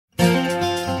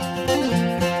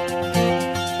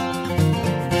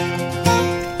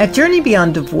At Journey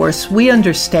Beyond Divorce, we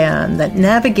understand that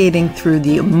navigating through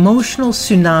the emotional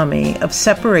tsunami of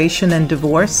separation and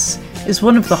divorce is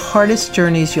one of the hardest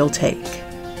journeys you'll take.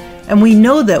 And we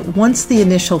know that once the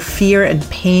initial fear and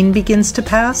pain begins to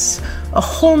pass, a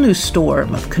whole new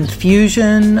storm of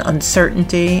confusion,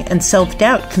 uncertainty, and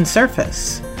self-doubt can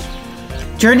surface.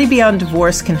 Journey Beyond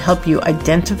Divorce can help you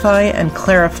identify and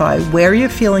clarify where you're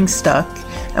feeling stuck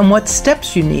and what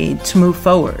steps you need to move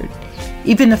forward,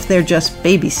 even if they're just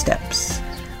baby steps.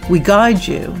 We guide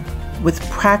you with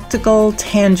practical,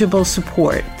 tangible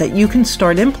support that you can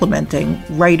start implementing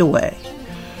right away.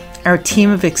 Our team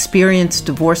of experienced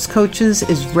divorce coaches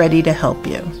is ready to help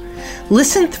you.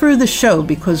 Listen through the show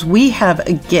because we have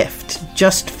a gift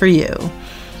just for you.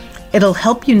 It'll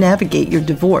help you navigate your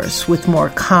divorce with more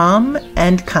calm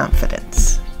and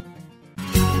confidence.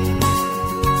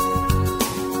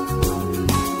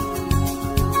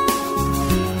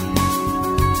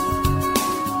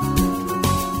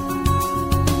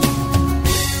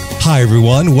 Hi,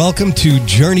 everyone. Welcome to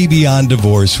Journey Beyond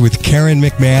Divorce with Karen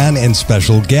McMahon and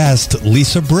special guest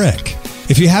Lisa Brick.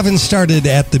 If you haven't started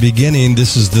at the beginning,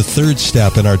 this is the third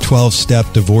step in our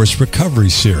 12-step divorce recovery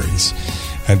series.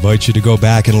 I invite you to go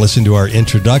back and listen to our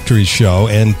introductory show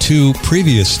and 2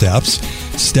 previous steps.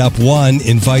 Step 1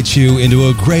 invites you into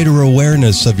a greater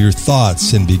awareness of your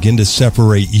thoughts and begin to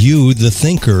separate you, the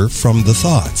thinker, from the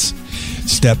thoughts.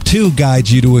 Step 2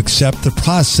 guides you to accept the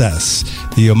process,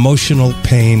 the emotional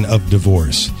pain of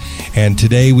divorce. And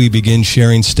today we begin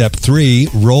sharing Step 3,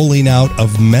 rolling out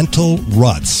of mental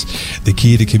ruts, the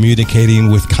key to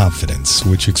communicating with confidence,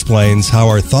 which explains how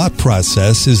our thought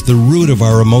process is the root of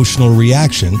our emotional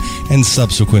reaction and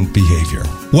subsequent behavior.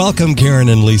 Welcome, Karen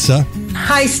and Lisa.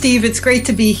 Hi, Steve. It's great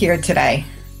to be here today.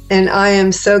 And I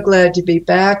am so glad to be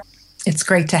back. It's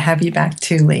great to have you back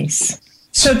too, Lise.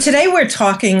 So today we're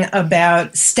talking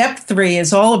about Step 3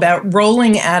 is all about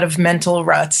rolling out of mental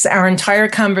ruts. Our entire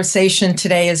conversation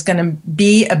today is going to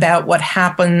be about what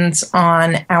happens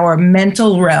on our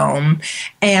mental realm,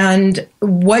 and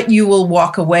what you will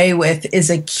walk away with is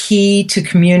a key to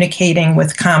communicating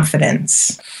with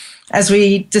confidence. As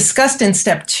we discussed in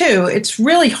Step 2, it's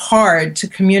really hard to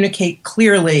communicate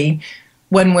clearly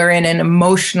when we're in an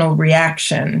emotional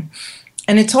reaction.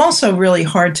 And it's also really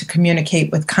hard to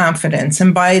communicate with confidence.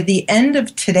 And by the end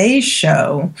of today's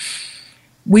show,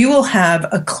 we will have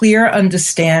a clear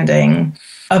understanding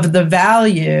of the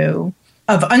value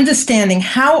of understanding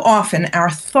how often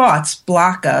our thoughts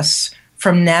block us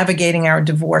from navigating our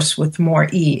divorce with more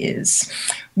ease.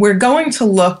 We're going to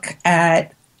look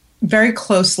at very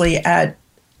closely at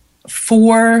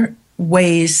 4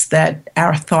 ways that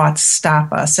our thoughts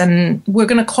stop us. And we're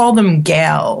going to call them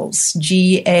GAILs,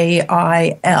 G-A-I-L-S.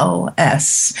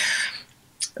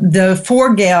 The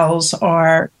 4 GAILs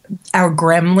are our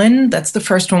gremlin. That's the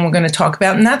first one we're going to talk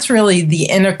about. And that's really the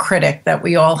inner critic that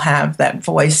we all have, that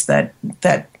voice that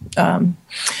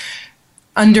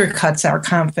undercuts our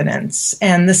confidence.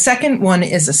 And the second one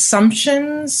is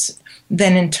assumptions,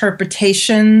 then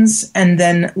interpretations, and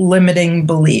then limiting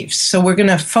beliefs. So we're going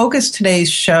to focus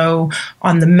today's show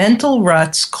on the mental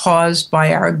ruts caused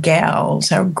by our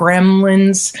GAILs, our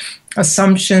gremlins,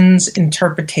 assumptions,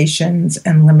 interpretations,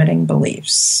 and limiting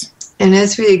beliefs. And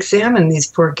as we examine these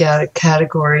 4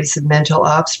 categories of mental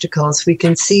obstacles, we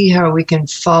can see how we can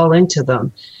fall into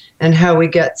them and how we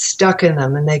get stuck in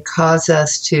them, and they cause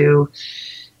us to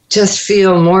just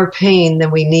feel more pain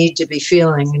than we need to be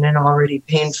feeling in an already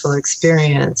painful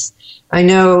experience. I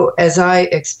know as I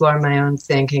explore my own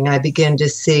thinking, I begin to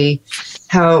see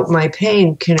how my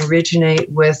pain can originate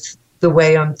with the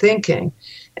way I'm thinking.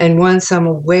 And once I'm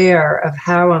aware of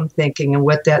how I'm thinking and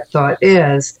what that thought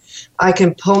is, I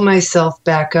can pull myself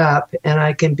back up and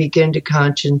I can begin to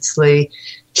consciously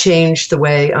change the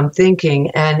way I'm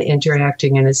thinking and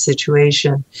interacting in a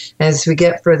situation. As we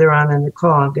get further on in the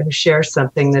call, I'm going to share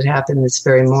something that happened this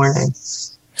very morning.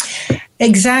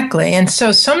 Exactly. And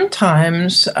so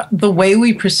sometimes the way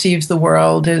we perceive the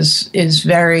world is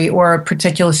very, or a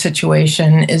particular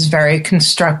situation is very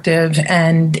constructive,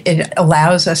 and it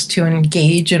allows us to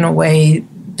engage in a way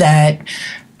that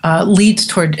leads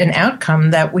toward an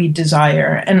outcome that we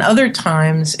desire. And other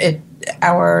times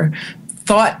our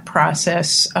thought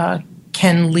process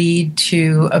can lead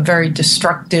to a very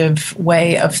destructive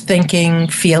way of thinking,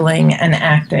 feeling, and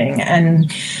acting.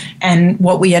 And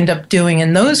what we end up doing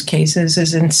in those cases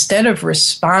is, instead of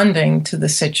responding to the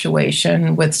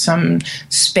situation with some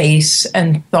space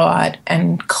and thought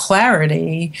and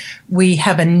clarity, we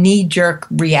have a knee-jerk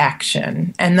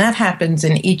reaction. And that happens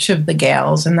in each of the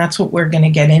GAILs, and that's what we're going to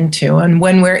get into. And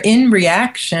when we're in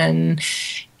reaction,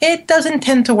 it doesn't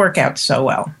tend to work out so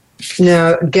well.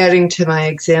 Now, getting to my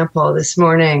example, this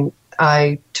morning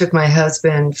I took my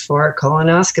husband for a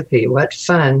colonoscopy. What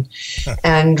fun.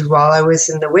 And while I was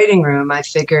in the waiting room, I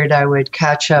figured I would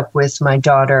catch up with my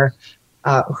daughter,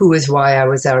 who is why I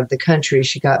was out of the country.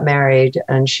 She got married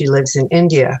and she lives in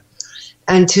India.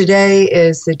 And today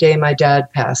is the day my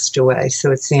dad passed away,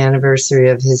 so it's the anniversary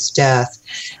of his death.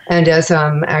 And as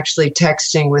I'm actually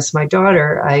texting with my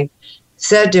daughter, I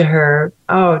said to her,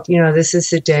 oh, this is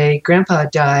the day Grandpa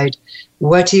died.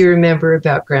 What do you remember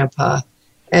about Grandpa?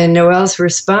 And Noelle's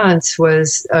response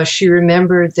was she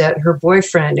remembered that her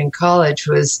boyfriend in college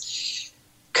was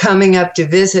coming up to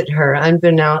visit her,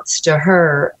 unbeknownst to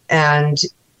her, and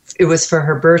it was for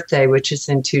her birthday, which is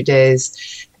in 2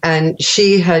 days. And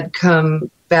she had come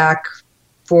back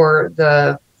for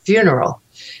the funeral.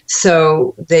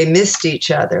 So they missed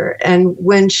each other. And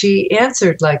when she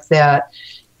answered like that,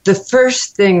 the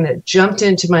first thing that jumped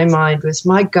into my mind was,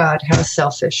 my God, how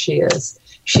selfish she is.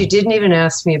 She didn't even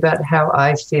ask me about how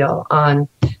I feel on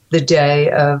the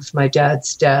day of my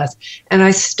dad's death. And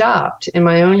I stopped in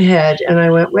my own head and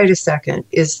I went, wait a second,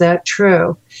 is that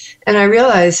true? And I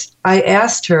realized I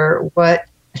asked her what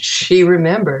she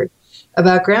remembered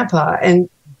about Grandpa, and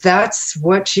that's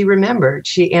what she remembered.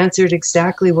 She answered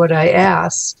exactly what I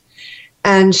asked,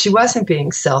 and she wasn't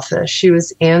being selfish. She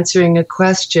was answering a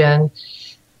question,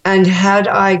 and had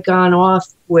I gone off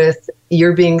with,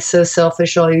 you're being so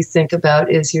selfish, all you think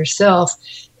about is yourself,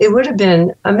 it would have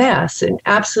been a mess, an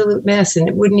absolute mess, and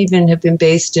it wouldn't even have been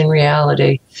based in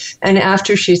reality. And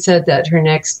after she said that, her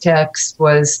next text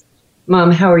was,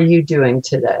 Mom, how are you doing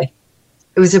today?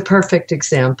 It was a perfect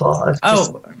example of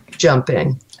just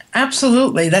jumping.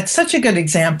 Absolutely. That's such a good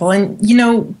example. And,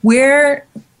 when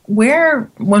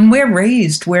we're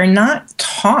raised, we're not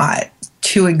taught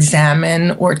to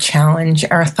examine or challenge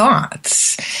our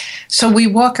thoughts. So we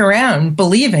walk around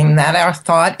believing that our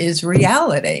thought is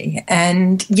reality.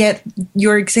 And yet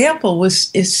your example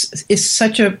is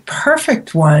such a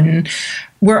perfect one.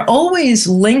 We're always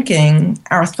linking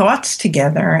our thoughts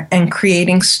together and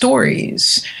creating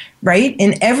stories, right?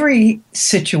 In every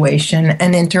situation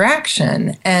and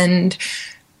interaction. And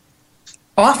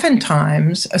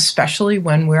oftentimes, especially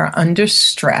when we're under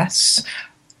stress,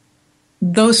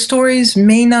 those stories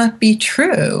may not be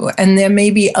true, and there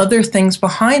may be other things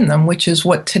behind them, which is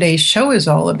what today's show is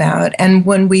all about. And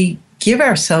when we give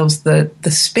ourselves the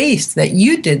space that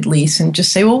you did, Lisa, and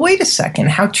just say, well, wait a second,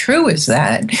 how true is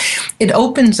that? It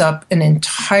opens up an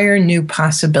entire new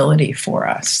possibility for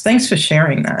us. Thanks for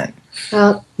sharing that.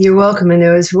 Well, you're welcome. And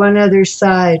there was one other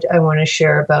side I want to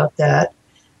share about that.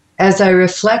 As I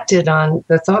reflected on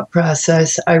the thought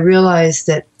process, I realized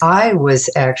that I was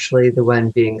actually the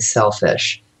one being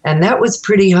selfish. And that was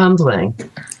pretty humbling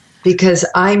because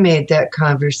I made that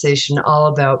conversation all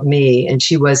about me and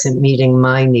she wasn't meeting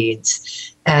my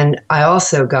needs. And I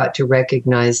also got to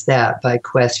recognize that by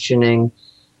questioning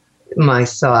my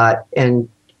thought and,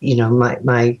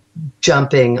 my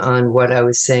jumping on what I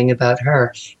was saying about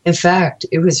her. In fact,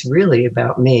 it was really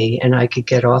about me and I could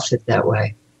get off it that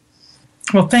way.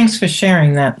 Well, thanks for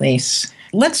sharing that, Lisa.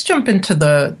 Let's jump into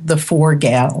the four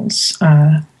gals.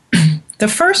 The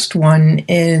first one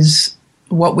is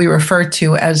what we refer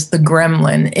to as the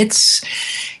gremlin.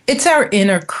 It's our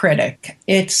inner critic.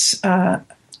 It's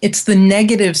the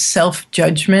negative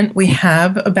self-judgment we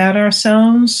have about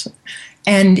ourselves.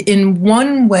 And in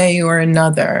one way or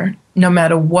another, no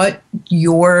matter what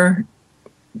your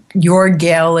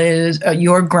gal is,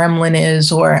 your gremlin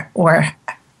is, or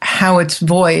how it's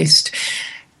voiced,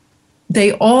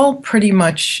 they all pretty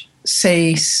much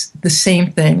say the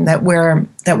same thing, that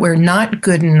we're not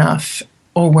good enough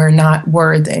or we're not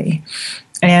worthy.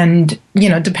 And,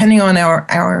 depending on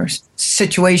our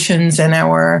situations and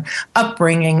our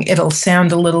upbringing, it'll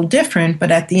sound a little different.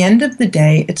 But at the end of the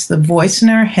day, it's the voice in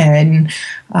our head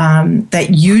that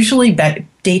usually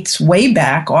dates way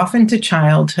back, often to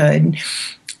childhood.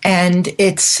 And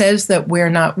it says that we're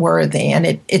not worthy, and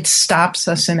it stops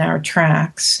us in our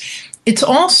tracks. It's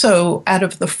also, out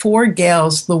of the four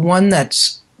gals, the one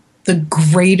that's the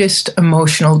greatest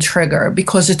emotional trigger,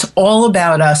 because it's all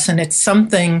about us, and it's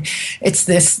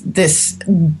this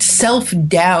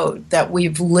self-doubt that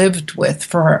we've lived with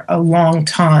for a long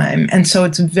time. And so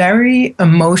it's very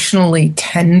emotionally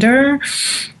tender.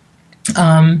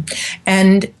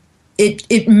 And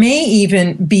it may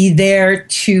even be there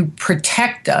to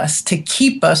protect us, to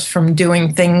keep us from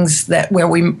doing things where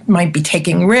we might be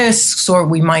taking risks or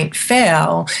we might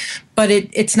fail, but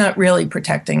it's not really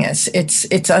protecting us.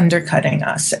 It's undercutting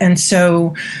us. And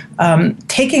so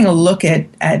taking a look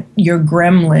at your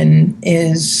gremlin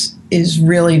is is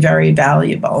really very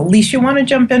valuable. Lisa, you want to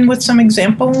jump in with some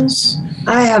examples?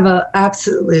 I have an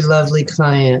absolutely lovely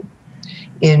client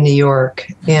in New York,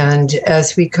 and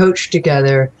as we coached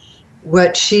together,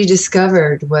 what she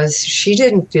discovered was she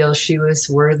didn't feel she was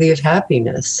worthy of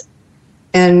happiness.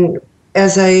 And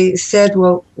as I said,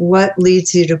 well, what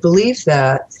leads you to believe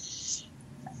that?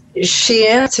 She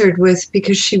answered with,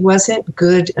 because she wasn't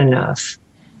good enough.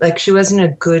 Like, she wasn't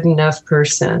a good enough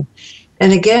person.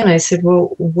 And again, I said,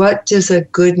 well, what does a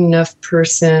good enough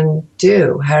person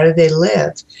do? How do they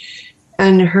live?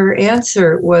 And her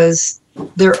answer was,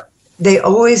 they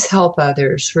always help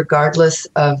others regardless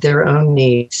of their own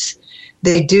needs.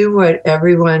 They do what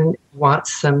everyone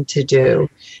wants them to do.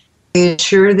 They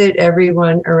ensure that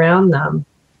everyone around them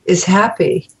is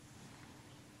happy.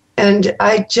 And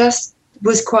I just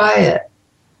was quiet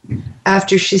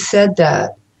after she said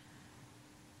that.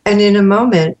 And in a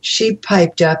moment, she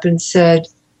piped up and said,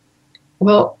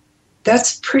 well,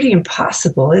 that's pretty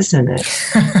impossible, isn't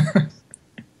it?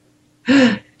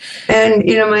 And,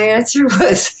 my answer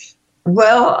was,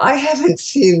 well, I haven't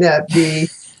seen that be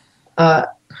a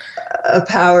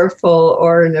powerful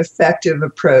or an effective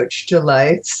approach to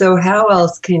life. So how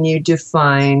else can you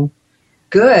define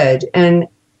good? And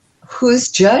who's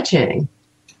judging?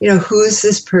 Who's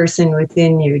this person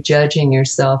within you judging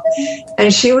yourself?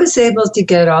 And she was able to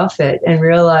get off it and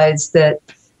realize that,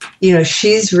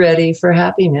 she's ready for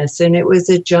happiness. And it was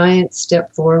a giant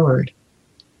step forward.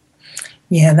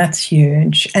 Yeah, that's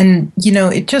huge. And,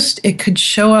 it could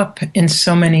show up in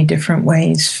so many different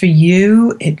ways. For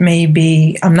you, it may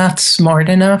be, I'm not smart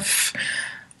enough.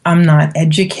 I'm not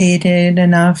educated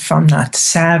enough. I'm not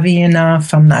savvy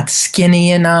enough. I'm not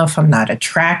skinny enough. I'm not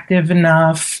attractive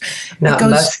enough. Not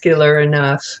muscular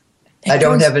enough. I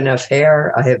don't have enough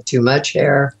hair. I have too much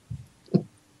hair.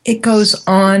 It goes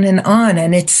on,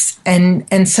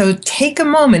 and so take a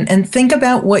moment and think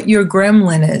about what your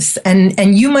gremlin is,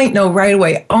 and you might know right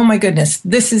away, oh my goodness,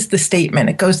 this is the statement.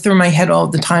 It goes through my head all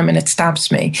the time and it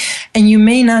stops me. And you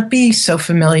may not be so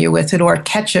familiar with it or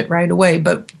catch it right away,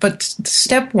 but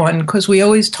step one, because we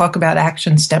always talk about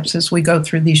action steps as we go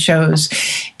through these shows,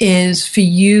 is for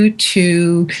you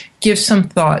to give some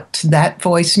thought to that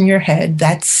voice in your head,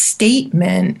 that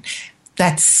statement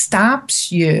that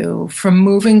stops you from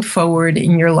moving forward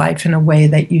in your life in a way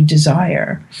that you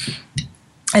desire.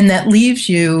 And that leaves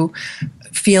you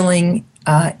feeling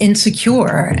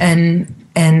insecure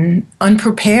and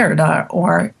unprepared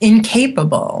or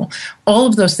incapable, all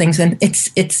of those things. And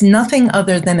it's nothing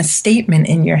other than a statement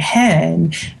in your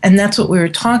head. And that's what we were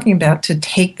talking about, to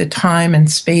take the time and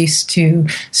space to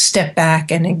step back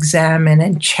and examine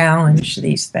and challenge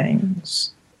these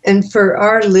things. And for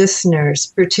our listeners,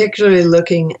 particularly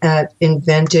looking at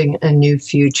inventing a new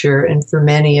future, and for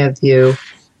many of you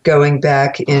going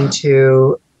back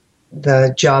into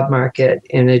the job market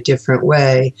in a different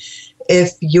way,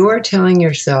 if you're telling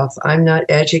yourself, I'm not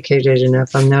educated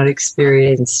enough, I'm not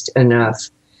experienced enough,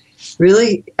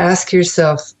 really ask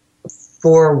yourself,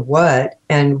 for what,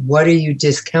 and what are you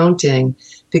discounting?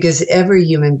 Because every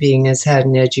human being has had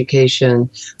an education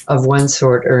of one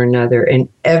sort or another, and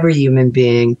every human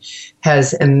being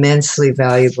has immensely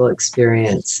valuable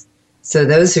experience. So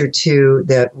those are two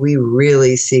that we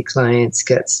really see clients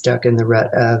get stuck in the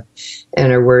rut of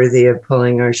and are worthy of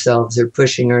pulling ourselves or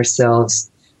pushing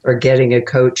ourselves or getting a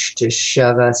coach to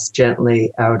shove us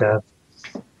gently out of.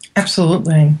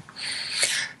 Absolutely.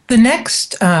 The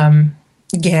next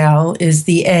GAL is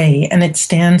the A, and it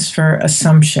stands for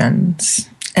assumptions.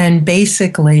 And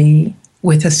basically,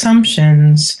 with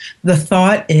assumptions, the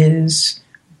thought is,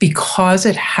 because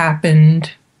it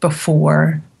happened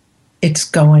before, it's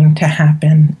going to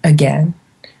happen again.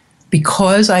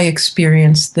 Because I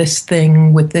experienced this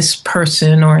thing with this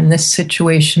person or in this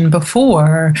situation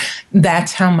before,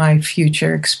 that's how my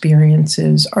future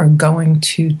experiences are going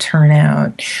to turn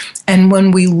out. And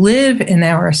when we live in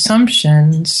our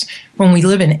assumptions, when we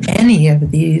live in any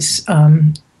of these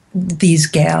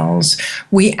gals,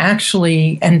 we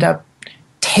actually end up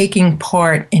taking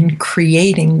part in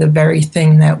creating the very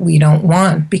thing that we don't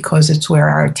want, because it's where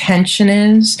our attention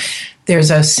is.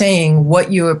 There's a saying,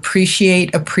 what you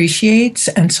appreciate appreciates.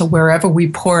 And so wherever we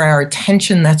pour our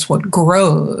attention, that's what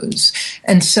grows.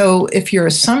 And so if your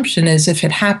assumption is, if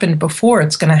it happened before,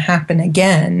 it's going to happen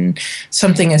again,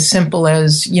 something as simple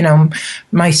as,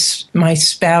 my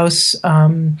spouse,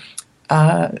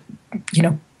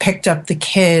 picked up the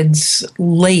kids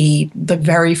late the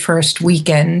very first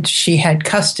weekend she had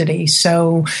custody.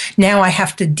 So now I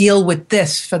have to deal with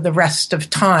this for the rest of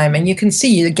time. And you can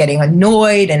see you're getting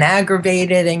annoyed and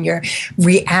aggravated, and you're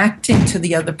reacting to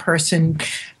the other person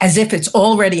as if it's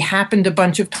already happened a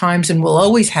bunch of times and will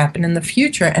always happen in the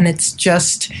future. And it's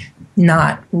just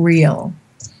not real.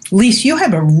 Lise, you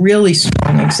have a really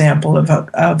strong example of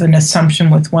an assumption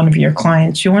with one of your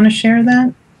clients. You want to share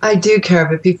that? I do, Kara,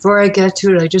 but before I get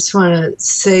to it, I just want to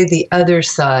say the other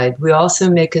side. We also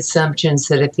make assumptions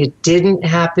that if it didn't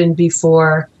happen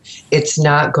before, it's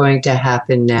not going to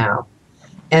happen now.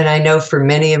 And I know for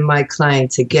many of my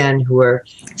clients, again, who are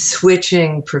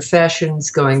switching professions,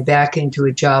 going back into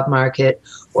a job market,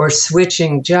 or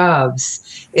switching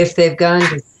jobs, if they've gone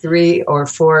to 3 or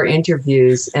 4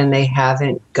 interviews and they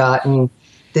haven't gotten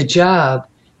the job,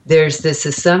 there's this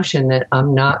assumption that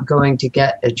I'm not going to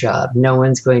get a job. No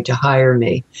one's going to hire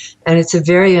me. And it's a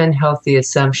very unhealthy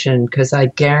assumption, because I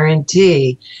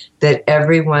guarantee that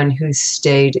everyone who's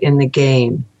stayed in the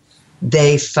game,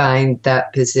 they find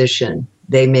that position.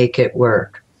 They make it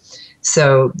work.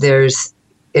 So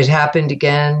it happened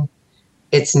again.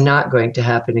 It's not going to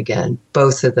happen again,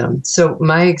 both of them. So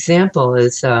my example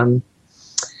is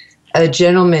a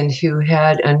gentleman who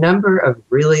had a number of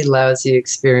really lousy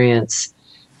experience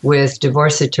with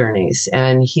divorce attorneys,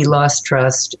 and he lost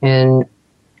trust in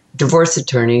divorce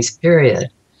attorneys, period.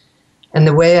 And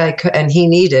and he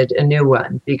needed a new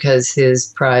one because his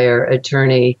prior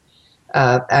attorney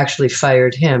actually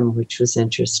fired him, which was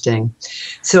interesting.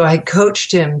 So I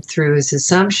coached him through his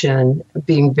assumption,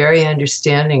 being very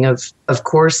understanding of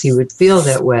course he would feel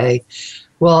that way,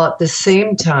 while at the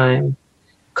same time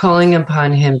calling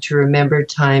upon him to remember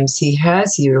times he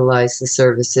has utilized the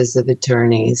services of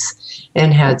attorneys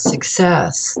and had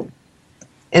success.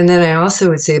 And then I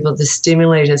also was able to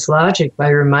stimulate his logic by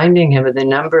reminding him of the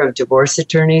number of divorce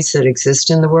attorneys that exist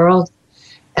in the world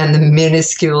and the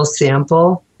minuscule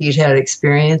sample he'd had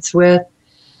experience with.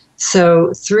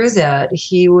 So through that,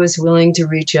 he was willing to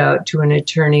reach out to an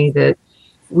attorney that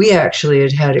we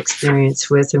actually had experience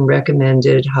with and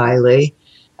recommended highly,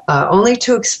 only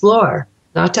to explore,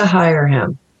 not to hire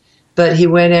him. But he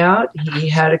went out, he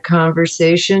had a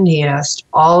conversation, he asked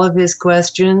all of his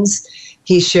questions,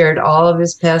 he shared all of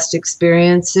his past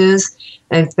experiences,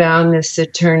 and found this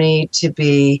attorney to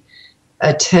be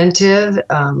attentive,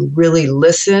 really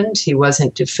listened, he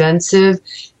wasn't defensive,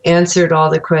 answered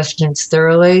all the questions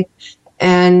thoroughly.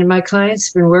 And my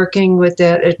client's been working with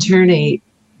that attorney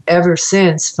ever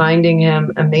since, finding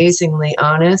him amazingly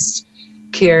honest,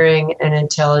 caring, and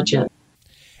intelligent.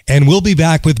 And we'll be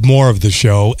back with more of the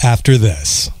show after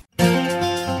this.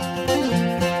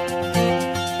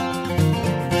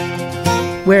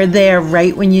 We're there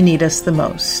right when you need us the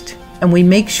most, and we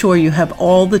make sure you have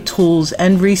all the tools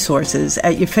and resources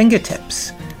at your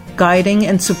fingertips, guiding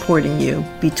and supporting you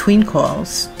between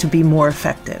calls to be more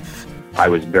effective. I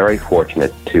was very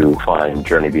fortunate to find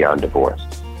Journey Beyond Divorce.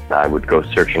 I would go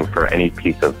searching for any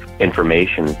piece of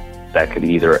information that could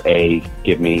either A,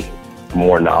 give me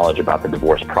more knowledge about the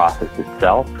divorce process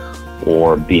itself,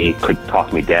 or B, could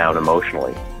talk me down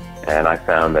emotionally. And I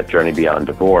found that Journey Beyond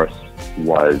Divorce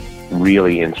was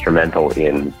really instrumental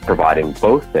in providing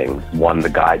both things. One, the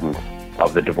guidance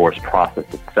of the divorce process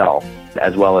itself,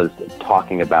 as well as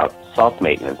talking about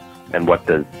self-maintenance and what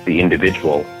does the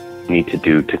individual need to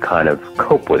do to kind of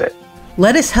cope with it.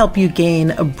 Let us help you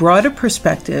gain a broader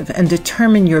perspective and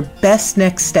determine your best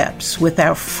next steps with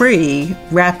our free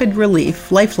Rapid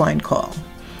Relief Lifeline call.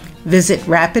 Visit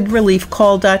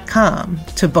rapidreliefcall.com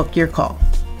to book your call.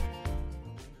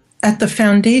 At the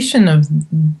foundation of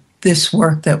this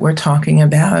work that we're talking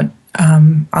about,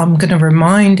 I'm going to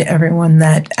remind everyone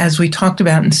that, as we talked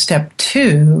about in step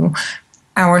 2,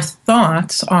 our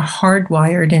thoughts are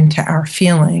hardwired into our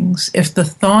feelings. If the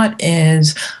thought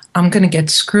is, I'm going to get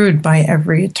screwed by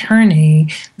every attorney,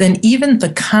 then even the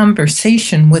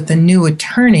conversation with a new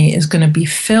attorney is going to be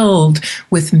filled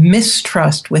with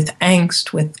mistrust, with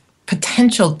angst, with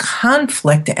potential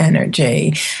conflict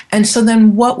energy. And so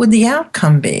then what would the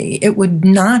outcome be? It would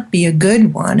not be a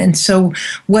good one. And so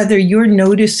whether you're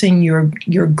noticing your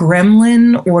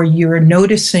gremlin or you're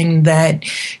noticing that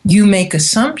you make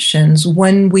assumptions,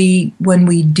 when we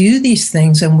do these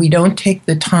things and we don't take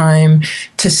the time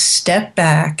to step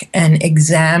back and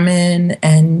examine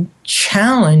and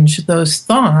challenge those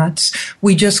thoughts,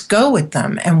 we just go with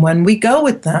them. And when we go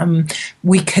with them,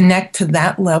 we connect to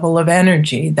that level of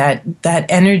energy, that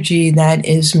energy that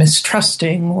is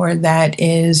mistrusting or that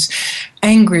is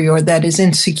angry or that is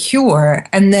insecure,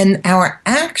 and then our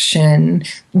action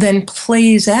then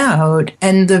plays out,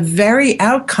 and the very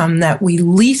outcome that we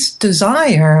least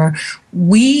desire,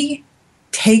 we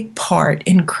take part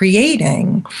in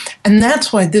creating. And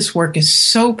that's why this work is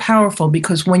so powerful,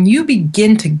 because when you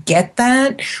begin to get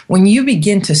that, when you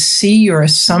begin to see your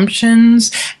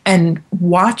assumptions and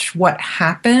watch what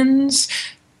happens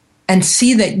and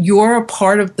see that you're a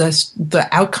part of the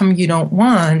outcome you don't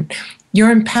want,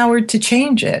 you're empowered to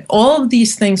change it. All of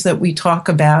these things that we talk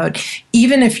about,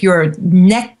 even if you're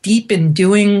neck deep in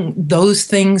doing those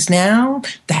things now,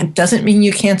 that doesn't mean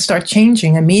you can't start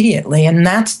changing immediately. And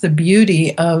that's the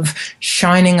beauty of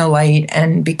shining a light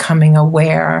and becoming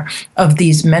aware of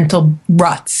these mental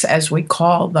ruts, as we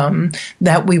call them,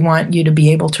 that we want you to be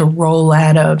able to roll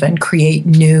out of and create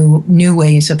new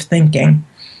ways of thinking.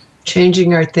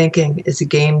 Changing our thinking is a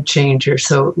game changer.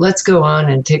 So let's go on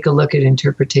and take a look at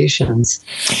interpretations.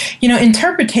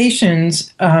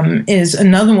 Interpretations is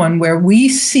another one where we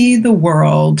see the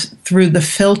world through the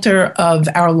filter of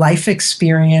our life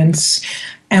experience,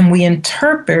 and we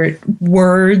interpret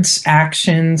words,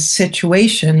 actions,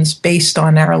 situations based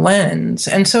on our lens.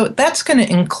 And so that's going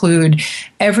to include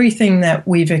everything that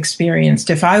we've experienced.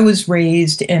 If I was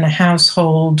raised in a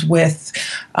household with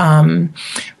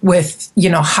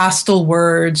hostile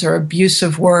words or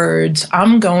abusive words,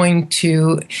 I'm going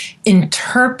to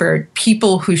interpret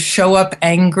people who show up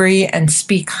angry and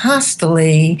speak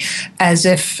hostilely as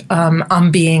if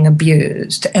I'm being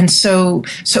abused. And so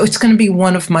it's going to be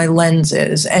one of my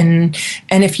lenses. And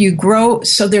if you grow,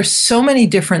 so there's so many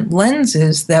different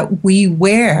lenses that we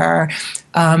wear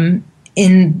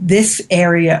in this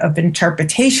area of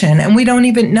interpretation, and we don't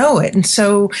even know it. And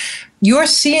so you're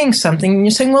seeing something and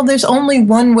you're saying, well, there's only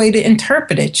one way to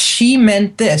interpret it. She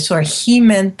meant this or he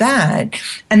meant that.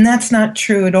 And that's not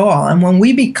true at all. And when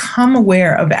we become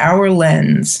aware of our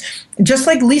lens, just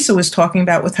like Lisa was talking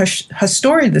about with her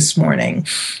story this morning,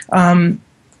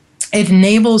 it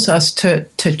enables us to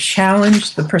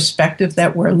challenge the perspective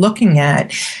that we're looking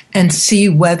at and see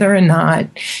whether or not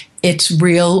it's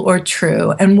real or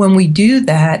true. And when we do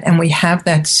that and we have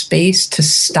that space to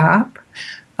stop,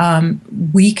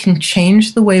 we can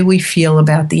change the way we feel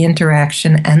about the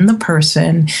interaction and the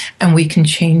person, and we can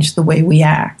change the way we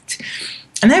act.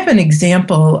 And I have an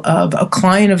example of a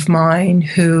client of mine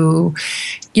who,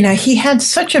 he had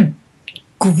such a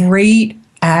great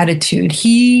attitude.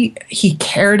 He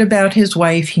cared about his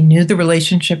wife. He knew the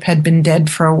relationship had been dead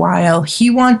for a while.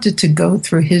 He wanted to go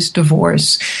through his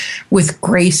divorce with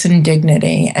grace and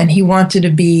dignity. And he wanted to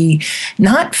be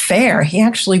not fair. He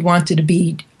actually wanted to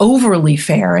be overly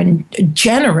fair and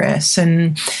generous.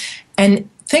 And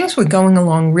things were going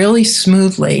along really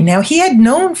smoothly. Now, he had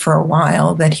known for a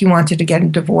while that he wanted to get a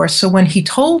divorce. So when he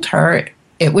told her,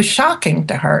 it was shocking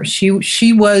to her. He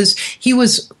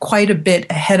was quite a bit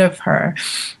ahead of her.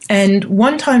 And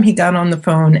one time he got on the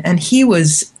phone and he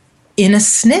was in a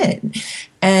snit.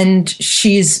 And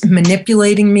she's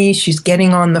manipulating me. She's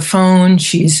getting on the phone.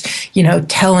 She's,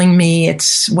 telling me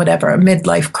it's whatever, a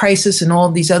midlife crisis and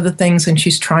all these other things. And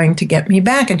she's trying to get me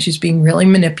back. And she's being really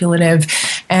manipulative.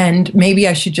 And maybe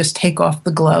I should just take off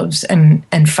the gloves and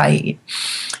fight.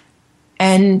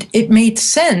 And it made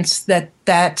sense that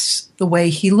that's the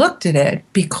way he looked at it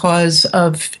because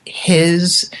of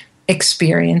his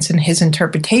experience and his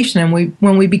interpretation. And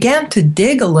when we began to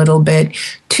dig a little bit,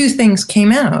 two things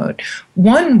came out.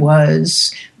 One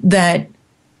was that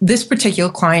this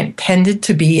particular client tended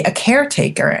to be a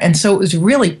caretaker. And so it was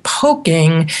really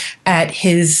poking at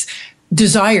his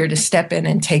desire to step in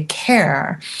and take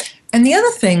care. And the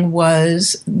other thing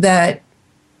was that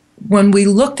when we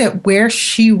looked at where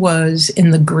she was in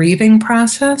the grieving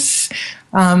process,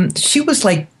 she was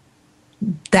like,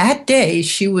 that day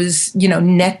she was,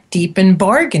 neck deep in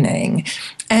bargaining.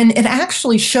 And it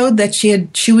actually showed that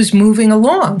she was moving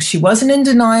along. She wasn't in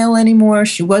denial anymore.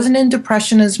 She wasn't in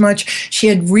depression as much. She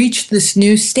had reached this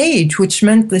new stage, which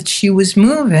meant that she was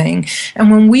moving.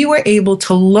 And when we were able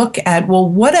to look at, well,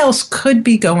 what else could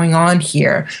be going on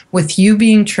here with you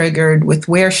being triggered, with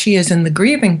where she is in the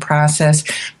grieving process,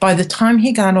 by the time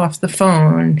he got off the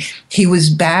phone, he was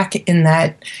back in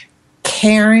that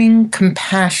caring,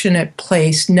 compassionate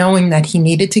place, knowing that he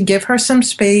needed to give her some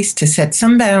space, to set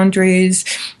some boundaries,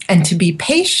 and to be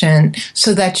patient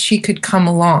so that she could come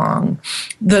along.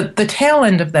 The tail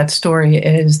end of that story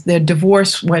is their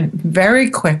divorce went very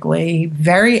quickly,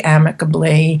 very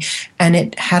amicably, and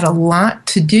it had a lot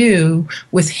to do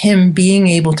with him being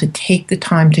able to take the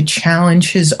time to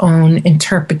challenge his own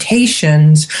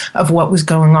interpretations of what was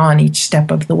going on each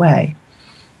step of the way.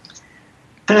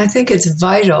 And I think it's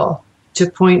vital to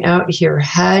point out here,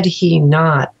 had he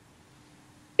not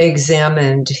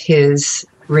examined his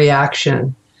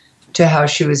reaction to how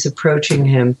she was approaching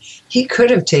him, he could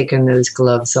have taken those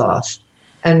gloves off.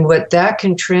 And what that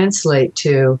can translate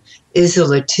to is a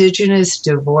litigious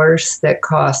divorce that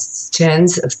costs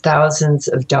tens of thousands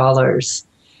of dollars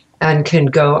and can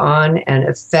go on and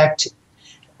affect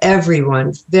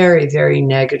everyone very, very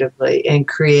negatively and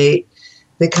create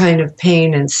the kind of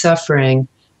pain and suffering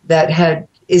that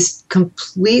is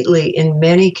completely, in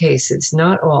many cases,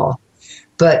 not all,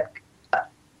 but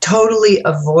totally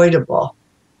avoidable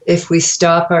if we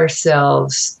stop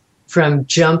ourselves from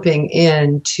jumping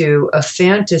into a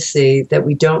fantasy that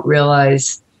we don't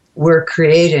realize we're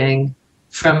creating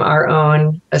from our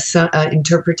own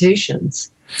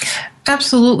interpretations.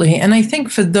 Absolutely. And I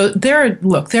think there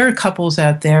are couples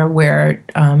out there where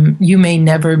you may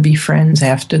never be friends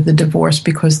after the divorce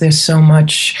because there's so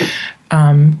much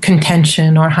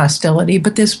contention or hostility,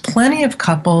 but there's plenty of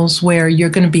couples where you're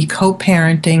going to be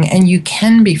co-parenting and you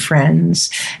can be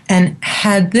friends. And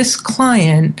had this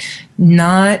client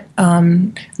not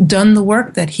done the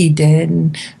work that he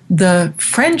did, the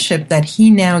friendship that he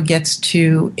now gets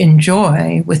to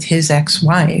enjoy with his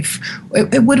ex-wife,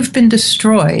 it would have been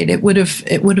destroyed. It would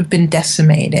have been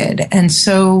decimated. And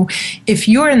so if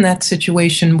you're in that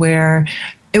situation where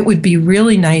it would be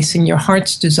really nice and your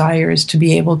heart's desire is to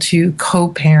be able to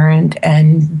co-parent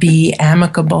and be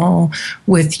amicable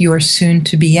with your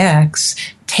soon-to-be ex,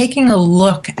 taking a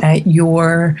look at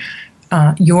your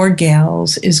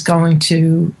gals is going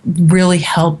to really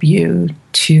help you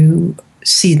to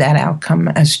see that outcome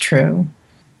as true.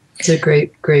 It's a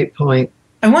great, great point.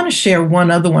 I want to share one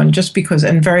other one just because,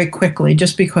 and very quickly,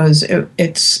 just because it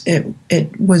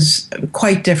was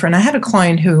quite different. I had a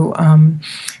client who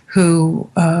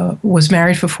was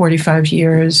married for 45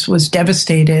 years, was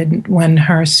devastated when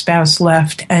her spouse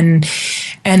left, and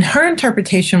her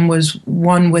interpretation was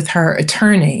one with her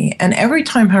attorney. And every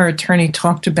time her attorney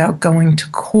talked about going to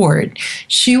court,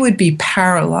 she would be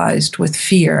paralyzed with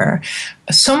fear.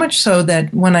 So much so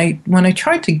that when I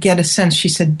tried to get a sense, she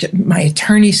said, my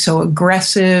attorney's so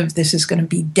aggressive, this is going to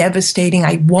be devastating,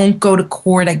 I won't go to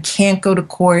court, I can't go to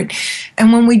court.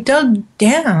 And when we dug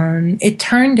down, it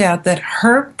turned out that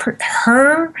her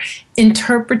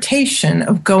interpretation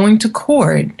of going to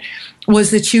court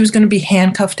was that she was going to be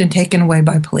handcuffed and taken away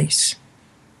by police.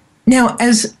 Now,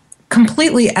 as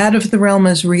completely out of the realm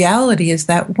as reality as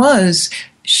that was,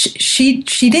 she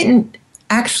didn't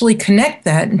actually connect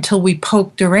that until we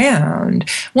poked around.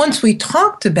 Once we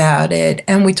talked about it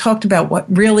and we talked about what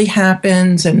really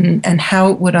happens and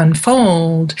how it would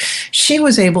unfold, she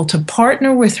was able to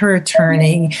partner with her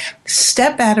attorney,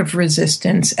 step out of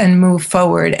resistance and move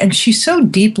forward. And she so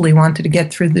deeply wanted to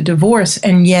get through the divorce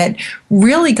and yet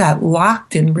really got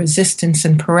locked in resistance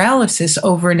and paralysis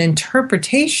over an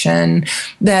interpretation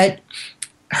that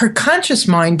her conscious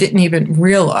mind didn't even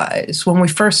realize. When we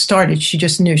first started, she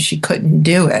just knew she couldn't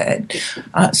do it.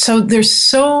 It's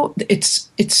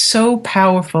so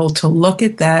powerful to look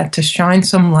at that, to shine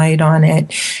some light on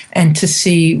it, and to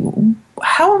see,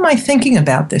 how am I thinking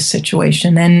about this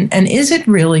situation? And is it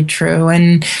really true?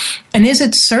 And is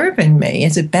it serving me?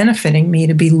 Is it benefiting me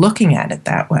to be looking at it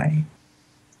that way?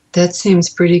 That seems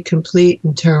pretty complete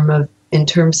in terms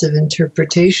of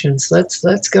interpretations.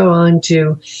 Let's go on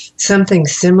to something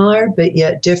similar but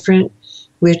yet different,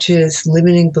 which is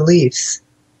limiting beliefs.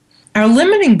 Our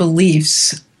limiting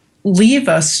beliefs leave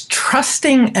us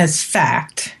trusting as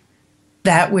fact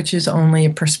that which is only a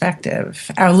perspective.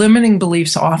 Our limiting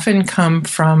beliefs often come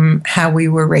from how we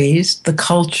were raised, the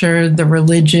culture, the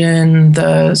religion,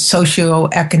 the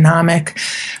socioeconomic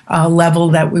level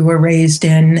that we were raised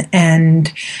in,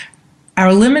 and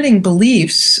our limiting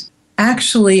beliefs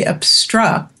actually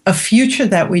obstruct a future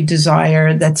that we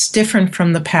desire that's different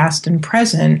from the past and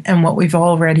present and what we've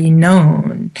already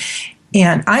known.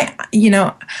 And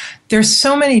there's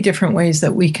so many different ways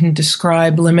that we can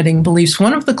describe limiting beliefs.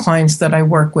 One of the clients that I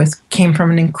work with came from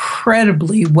an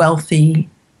incredibly wealthy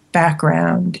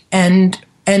background. And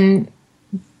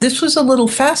this was a little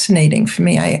fascinating for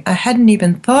me. I hadn't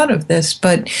even thought of this,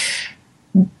 but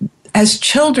as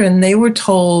children, they were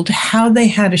told how they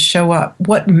had to show up,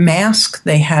 what mask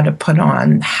they had to put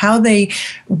on,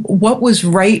 what was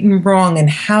right and wrong, and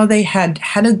how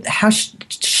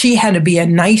she had to be a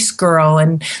nice girl,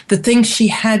 and the things she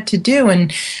had to do.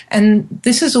 And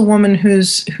this is a woman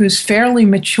who's fairly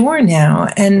mature now,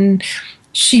 and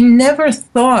she never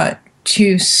thought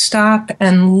to stop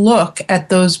and look at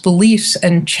those beliefs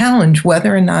and challenge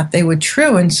whether or not they were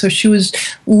true. And so she was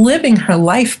living her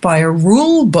life by a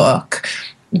rule book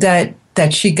that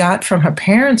that she got from her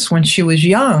parents when she was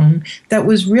young that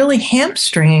was really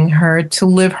hamstringing her to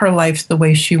live her life the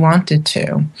way she wanted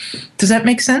to. Does that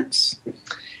make sense?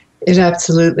 It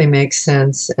absolutely makes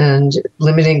sense. And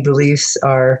limiting beliefs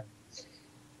are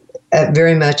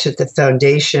very much at the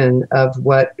foundation of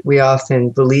what we often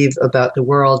believe about the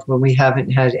world when we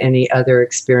haven't had any other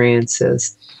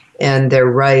experiences. And they're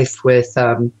rife with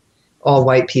all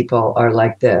white people are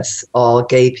like this, all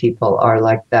gay people are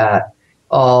like that,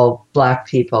 all Black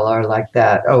people are like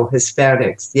that, oh,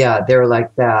 Hispanics, yeah, they're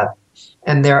like that.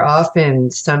 And they're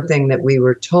often something that we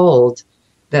were told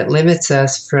that limits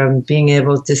us from being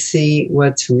able to see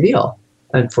what's real,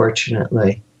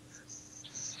 unfortunately.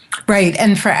 Right.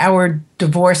 And for our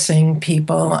divorcing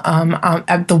people,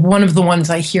 one of the ones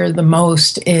I hear the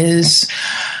most is,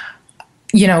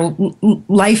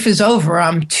 life is over.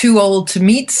 I'm too old to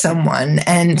meet someone.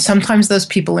 And sometimes those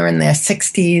people are in their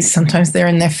 60s. Sometimes they're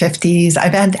in their 50s.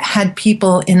 I've had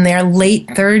people in their late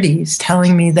 30s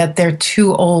telling me that they're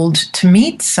too old to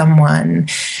meet someone.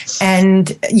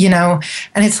 And, and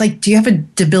it's like, do you have a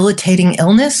debilitating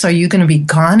illness? Are you going to be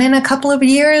gone in a couple of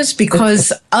years?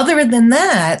 Because other than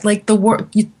that, like the work,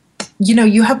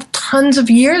 you have tons of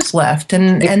years left,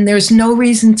 and there's no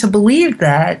reason to believe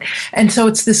that. And so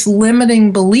it's this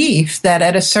limiting belief that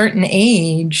at a certain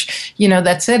age,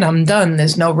 that's it, I'm done.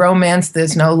 There's no romance,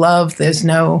 there's no love, there's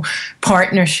no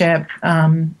partnership.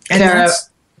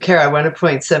 Kara, I want to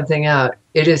point something out.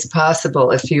 It is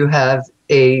possible if you have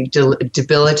a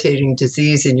debilitating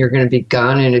disease and you're going to be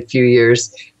gone in a few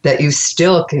years, that you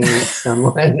still can meet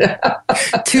someone.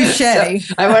 Touche. So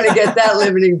I want to get that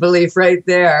limiting belief right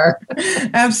there.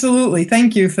 Absolutely.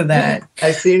 Thank you for that.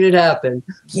 I've seen it happen.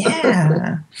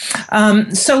 Yeah.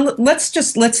 So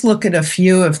let's look at a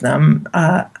few of them.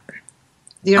 Go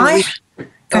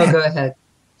ahead.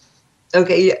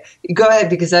 Okay, yeah, go ahead,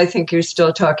 because I think you're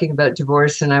still talking about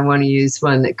divorce, and I want to use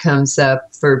one that comes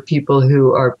up for people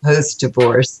who are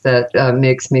post-divorce that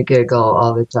makes me giggle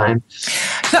all the time.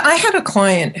 So I had a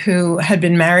client who had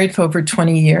been married for over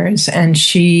 20 years, and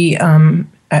she,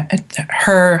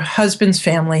 her husband's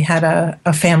family had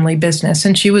a family business,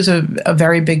 and she was a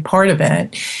very big part of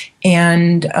it.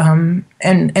 And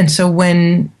so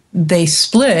when they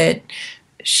split,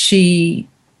 she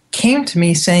came to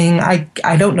me saying,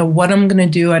 I don't know what I'm going to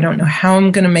do. I don't know how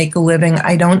I'm going to make a living.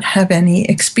 I don't have any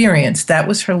experience. That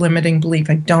was her limiting belief.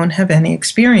 I don't have any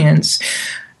experience.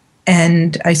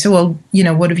 And I said, well,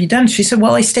 what have you done? She said,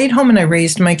 well, I stayed home and I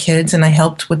raised my kids and I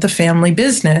helped with the family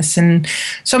business. And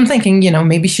so I'm thinking,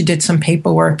 maybe she did some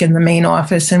paperwork in the main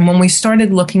office. And when we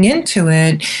started looking into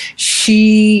it,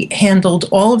 she handled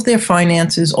all of their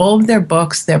finances, all of their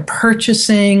books, their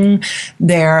purchasing,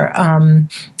 their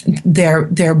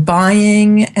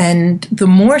buying. And the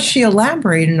more she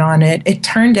elaborated on it, it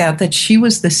turned out that she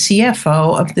was the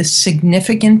CFO of this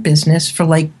significant business for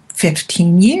like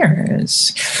 15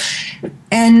 years.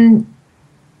 And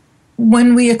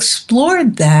when we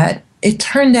explored that, it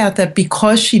turned out that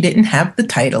because she didn't have the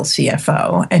title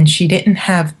CFO and she didn't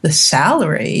have the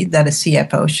salary that a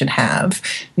CFO should have,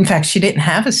 in fact, she didn't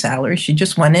have a salary. She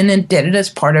just went in and did it as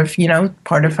part of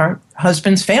her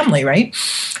husband's family, right?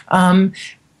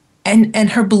 And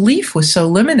her belief was so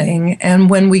limiting. And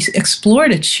when we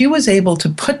explored it, she was able to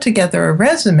put together a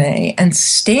resume and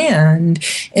stand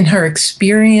in her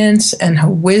experience and her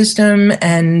wisdom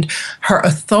and her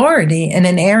authority in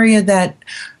an area that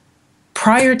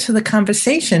prior to the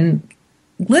conversation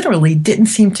literally didn't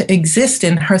seem to exist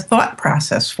in her thought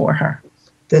process for her.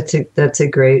 That's a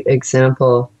great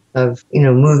example of,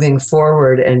 moving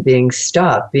forward and being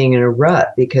stopped, being in a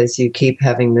rut because you keep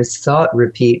having this thought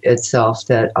repeat itself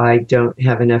that I don't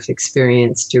have enough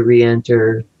experience to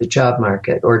re-enter the job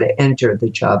market or to enter the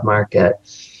job market.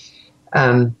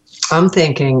 I'm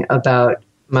thinking about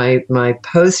my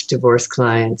post-divorce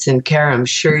clients, and Kara, I'm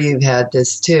sure you've had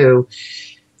this too.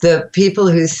 The people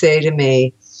who say to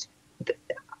me,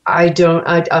 I'm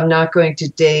not going to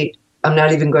date, I'm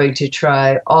not even going to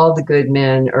try, all the good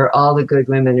men or all the good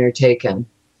women are taken.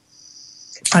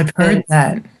 I've heard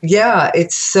that. Yeah,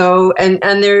 it's so, and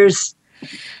there's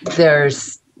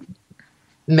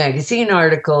magazine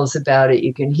articles about it.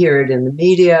 You can hear it in the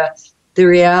media. The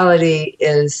reality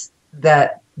is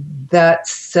that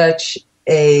that's such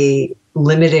a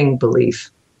limiting belief.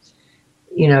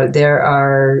 There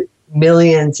are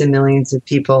millions and millions of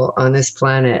people on this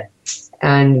planet.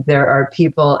 And there are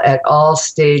people at all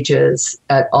stages,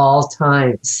 at all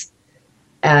times.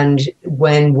 And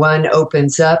when one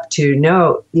opens up to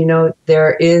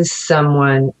there is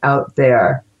someone out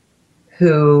there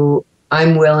who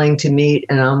I'm willing to meet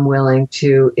and I'm willing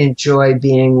to enjoy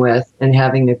being with and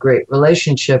having a great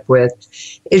relationship with,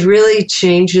 it really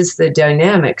changes the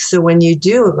dynamic. So when you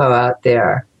do go out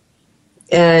there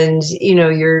and,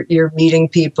 you're meeting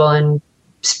people and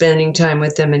spending time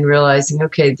with them and realizing,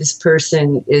 okay, this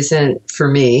person isn't for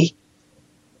me,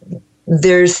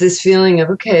 there's this feeling of,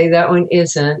 okay, that one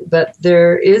isn't, but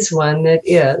there is one that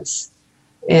is.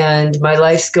 And my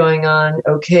life's going on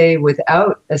okay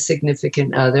without a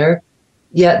significant other.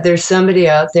 Yet there's somebody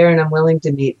out there and I'm willing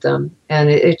to meet them. And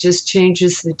it just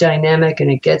changes the dynamic and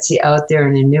it gets you out there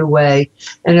in a new way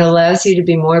and it allows you to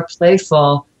be more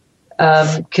playful,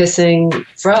 kissing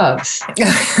frogs.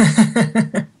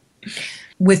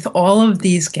 With all of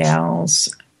these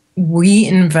gals, we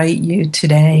invite you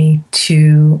today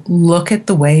to look at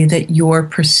the way that you're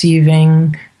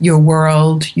perceiving your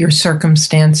world, your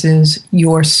circumstances,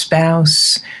 your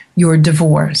spouse, your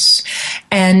divorce.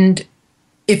 And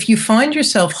if you find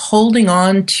yourself holding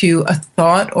on to a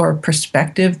thought or a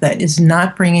perspective that is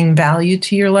not bringing value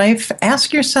to your life,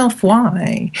 ask yourself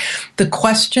why. The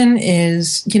question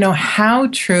is, how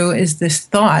true is this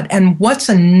thought? And what's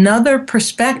another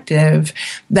perspective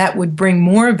that would bring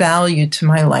more value to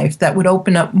my life, that would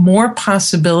open up more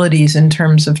possibilities in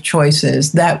terms of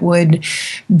choices, that would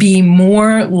be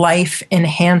more life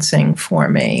enhancing for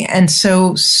me? And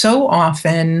so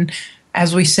often,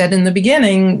 as we said in the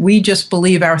beginning, we just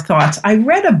believe our thoughts. I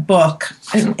read a book,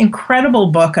 an incredible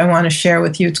book I want to share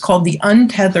with you. It's called The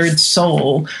Untethered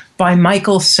Soul by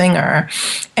Michael Singer.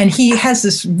 And he has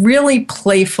this really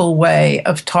playful way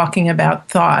of talking about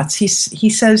thoughts. He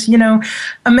says,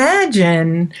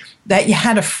 imagine that you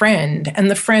had a friend and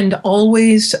the friend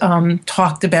always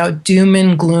talked about doom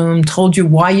and gloom, told you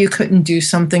why you couldn't do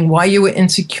something, why you were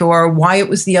insecure, why it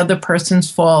was the other person's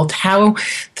fault, how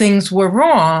things were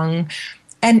wrong.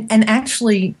 And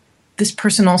actually, this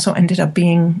person also ended up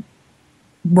being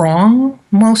wrong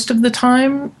most of the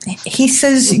time. He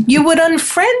says you would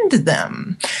unfriend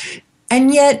them.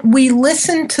 And yet we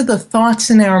listen to the thoughts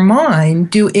in our mind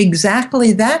do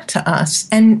exactly that to us.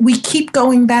 And we keep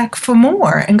going back for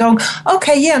more and going,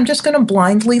 okay, yeah, I'm just going to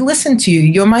blindly listen to you.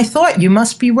 You're my thought. You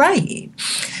must be right.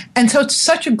 And so it's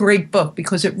such a great book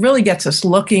because it really gets us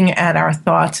looking at our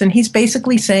thoughts. And he's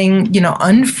basically saying,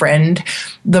 unfriend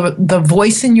the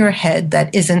voice in your head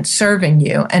that isn't serving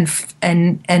you and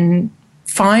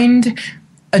find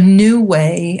a new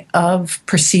way of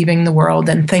perceiving the world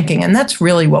and thinking. And that's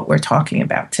really what we're talking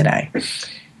about today.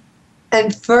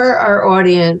 And for our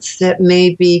audience that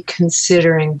may be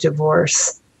considering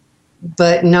divorce,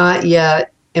 but not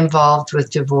yet involved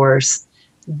with divorce,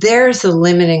 there's a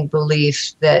limiting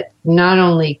belief that not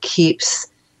only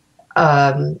keeps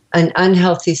an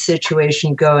unhealthy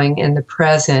situation going in the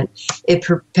present, it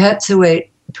perpetuates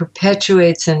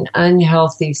an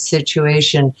unhealthy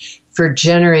situation for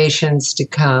generations to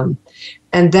come.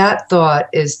 And that thought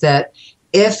is that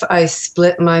if I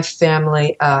split my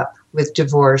family up with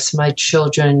divorce, my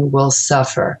children will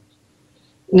suffer.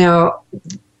 Now,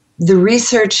 the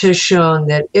research has shown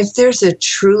that if there's a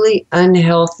truly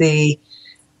unhealthy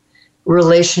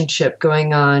relationship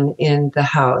going on in the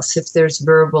house, if there's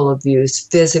verbal abuse,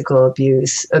 physical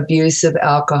abuse, abuse of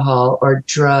alcohol or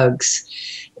drugs,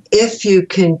 if you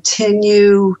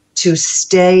continue to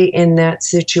stay in that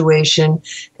situation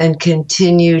and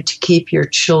continue to keep your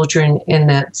children in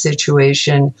that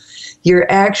situation,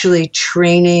 you're actually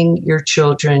training your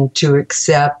children to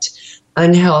accept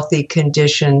unhealthy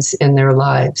conditions in their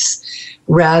lives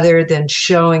rather than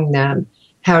showing them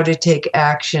how to take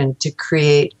action to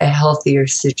create a healthier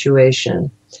situation.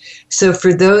 So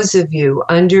for those of you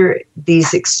under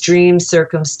these extreme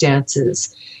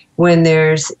circumstances, when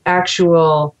there's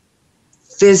actual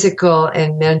physical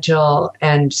and mental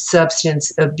and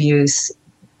substance abuse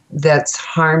that's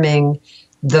harming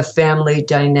the family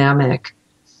dynamic,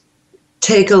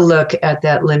 take a look at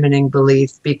that limiting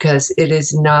belief because it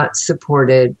is not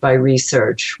supported by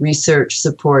research. Research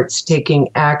supports taking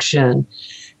action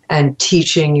and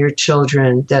teaching your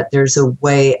children that there's a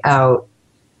way out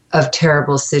of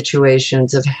terrible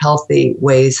situations, of healthy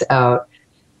ways out.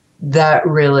 That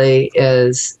really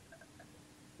is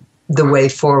the way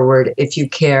forward if you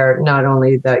care not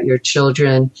only about your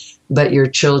children, but your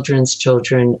children's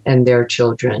children and their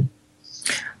children.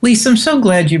 Lisa, I'm so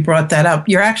glad you brought that up.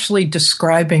 You're actually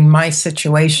describing my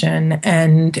situation,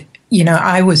 and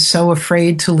I was so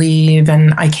afraid to leave,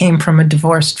 and I came from a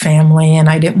divorced family, and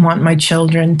I didn't want my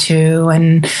children to.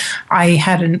 And I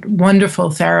had a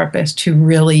wonderful therapist who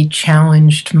really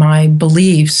challenged my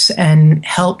beliefs and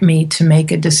helped me to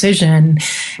make a decision.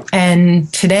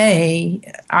 And today,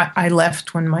 I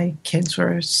left when my kids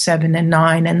were 7 and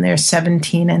 9, and they're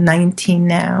 17 and 19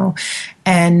 now.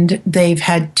 And they've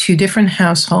had 2 different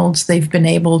households. They've been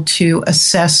able to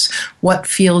assess what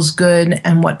feels good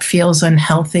and what feels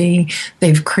unhealthy.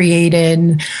 They've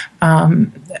created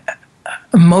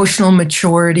emotional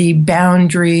maturity,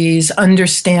 boundaries,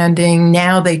 understanding.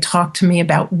 Now they talk to me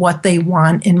about what they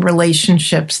want in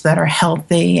relationships that are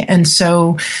healthy. And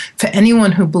so for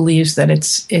anyone who believes that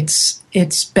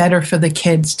it's better for the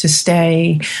kids to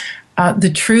stay,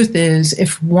 the truth is,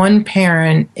 if one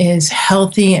parent is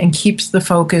healthy and keeps the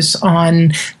focus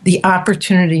on the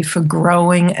opportunity for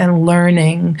growing and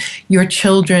learning, your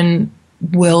children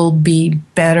will be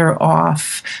better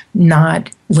off not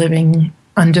living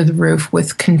under the roof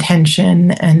with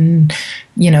contention and,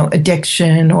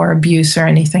 addiction or abuse or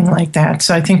anything like that.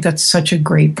 So I think that's such a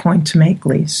great point to make,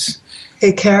 Lise.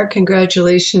 Hey, Kara,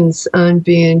 congratulations on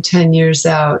being 10 years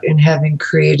out and having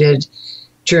created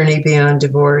Journey Beyond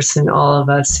Divorce, and all of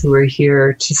us who are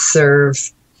here to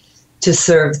serve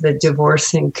the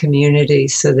divorcing community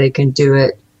so they can do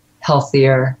it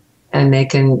healthier and they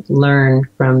can learn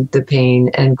from the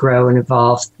pain and grow and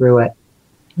evolve through it.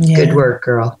 Yeah. Good work,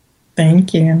 girl.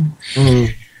 Thank you.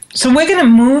 So we're going to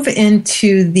move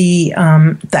into the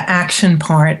action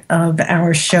part of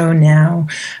our show now.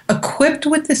 Equipped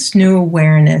with this new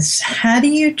awareness, how do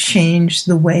you change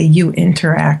the way you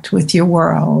interact with your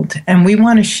world? And we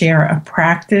want to share a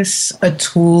practice, a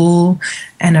tool,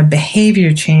 and a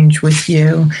behavior change with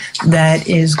you that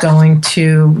is going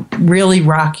to really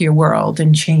rock your world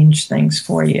and change things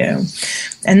for you.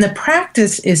 And the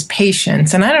practice is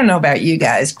patience. And I don't know about you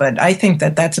guys, but I think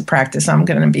that that's a practice I'm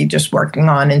going to be just working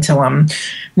on until I'm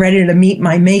ready to meet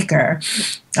my maker.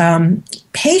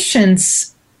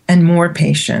 Patience and more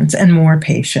patience and more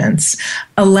patience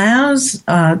allows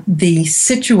the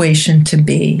situation to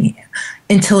be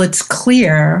until it's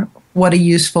clear what a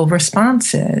useful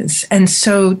response is. And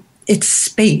so it's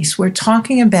space. We're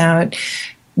talking about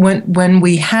when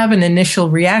we have an initial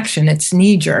reaction, it's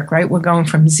knee-jerk, right? We're going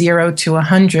from 0 to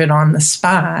 100 on the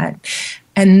spot.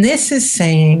 And this is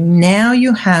saying now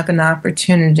you have an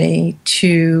opportunity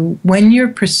to, when you're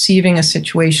perceiving a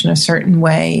situation a certain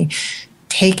way,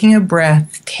 taking a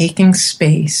breath, taking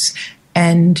space,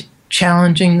 and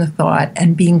challenging the thought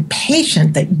and being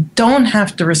patient that you don't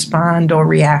have to respond or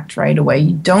react right away.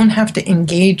 You don't have to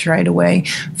engage right away.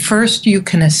 First, you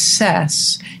can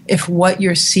assess if what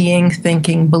you're seeing,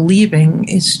 thinking, believing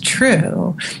is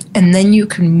true, and then you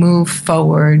can move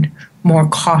forward more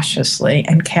cautiously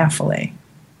and carefully.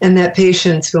 And that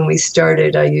patience, when we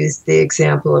started, I used the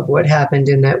example of what happened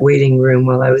in that waiting room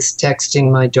while I was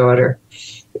texting my daughter.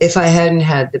 If I hadn't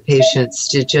had the patience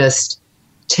to just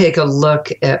take a look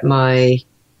at my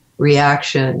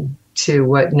reaction to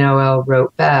what Noelle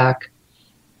wrote back,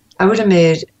 I would have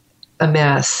made a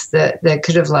mess that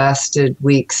could have lasted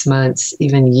weeks, months,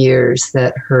 even years.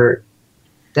 That hurt,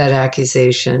 that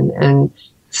accusation. And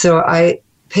so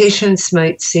patience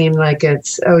might seem like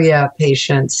it's, oh yeah,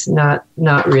 patience, not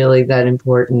really that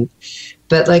important.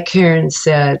 But like Karen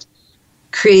said,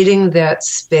 creating that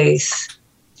space,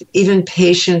 even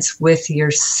patience with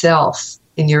yourself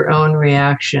in your own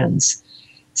reactions,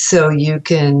 so you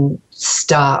can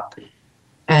stop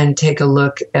and take a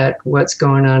look at what's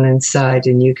going on inside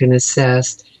and you can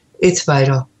assess. It's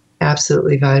vital,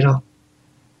 absolutely vital.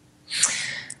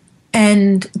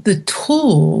 And the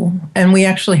tool, and we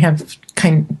actually have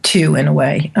kind of 2 in a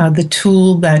way, the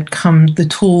tools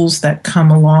that come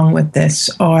along with this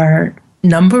are,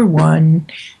 number 1,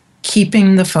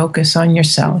 keeping the focus on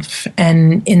yourself.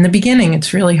 And in the beginning,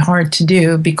 it's really hard to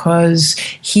do because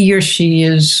he or she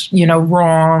is,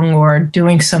 wrong or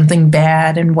doing something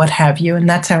bad and what have you. And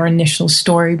that's our initial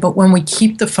story. But when we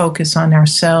keep the focus on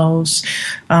ourselves,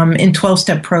 in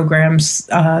 12-step programs,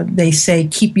 they say,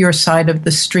 keep your side of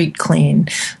the street clean.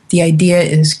 The idea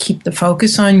is keep the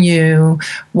focus on you,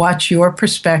 watch your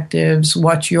perspectives,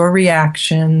 watch your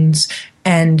reactions,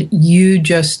 and you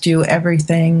just do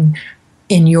everything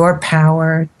in your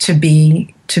power to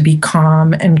be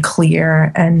calm and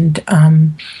clear, and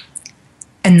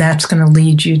that's going to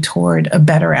lead you toward a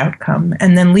better outcome.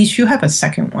 And then, Lise, you have a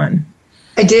second one.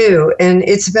 I do, and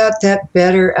it's about that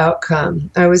better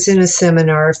outcome. I was in a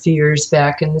seminar a few years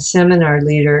back, and the seminar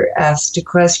leader asked a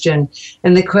question,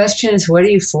 and the question is, what are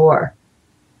you for?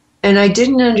 And I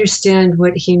didn't understand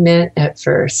what he meant at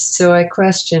first, so I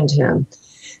questioned him.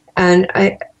 And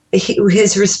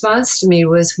his response to me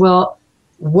was, well,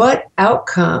 what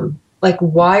outcome? Like,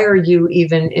 why are you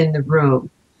even in the room?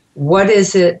 What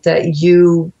is it that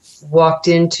you walked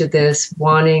into this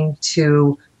wanting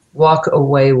to walk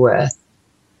away with?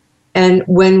 And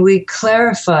when we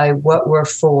clarify what we're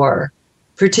for,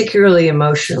 particularly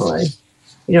emotionally,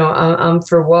 I'm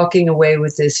for walking away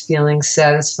with this feeling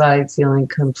satisfied, feeling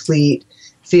complete,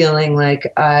 feeling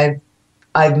like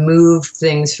I've moved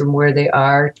things from where they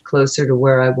are closer to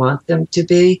where I want them to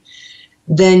be,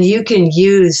 then you can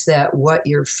use that what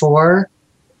you're for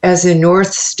as a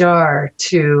North Star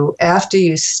to, after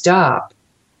you stop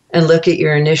and look at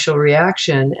your initial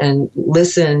reaction and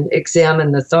listen,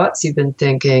 examine the thoughts you've been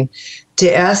thinking,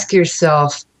 to ask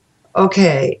yourself,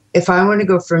 okay, if I want to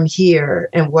go from here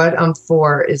and what I'm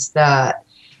for is that,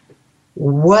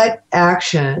 what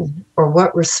action or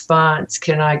what response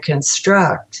can I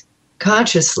construct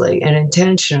consciously and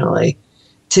intentionally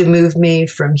to move me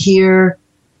from here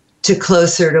to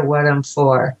closer to what I'm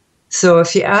for? So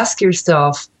if you ask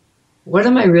yourself, what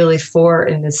am I really for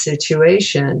in this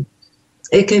situation?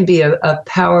 It can be a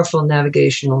powerful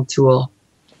navigational tool.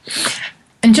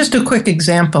 And just a quick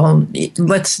example,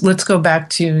 let's go back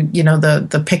to,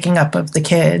 the picking up of the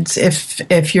kids.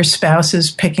 If your spouse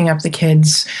is picking up the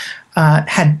kids,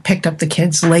 had picked up the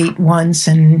kids late once,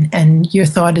 and your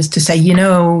thought is to say,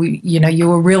 you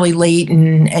were really late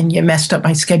and you messed up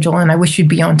my schedule and I wish you'd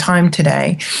be on time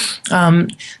today.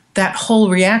 That whole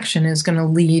reaction is going to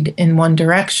lead in one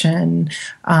direction.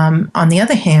 On the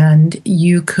other hand,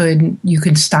 you could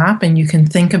stop and you can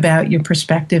think about your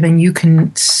perspective, and you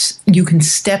can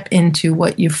step into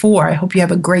what you're for. I hope you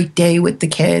have a great day with the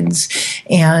kids,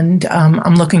 and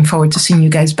I'm looking forward to seeing you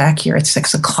guys back here at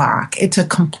 6:00. It's a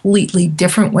completely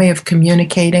different way of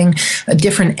communicating, a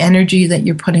different energy that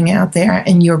you're putting out there,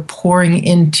 and you're pouring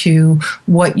into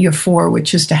what you're for,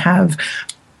 which is to have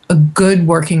a good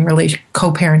working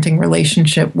co-parenting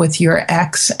relationship with your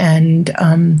ex, and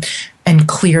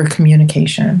clear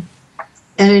communication.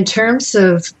 And in terms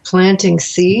of planting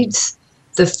seeds,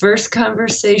 the first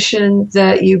conversation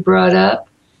that you brought up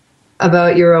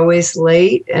about you're always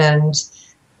late, and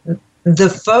the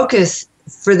focus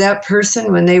for that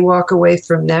person when they walk away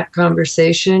from that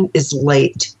conversation is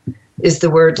late, is the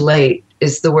word late,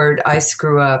 is the word I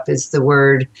screw up, is the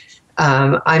word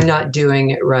I'm not doing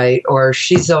it right, or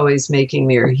she's always making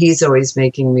me, or he's always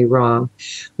making me wrong.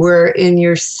 Where in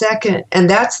your second, and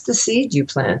that's the seed you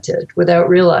planted without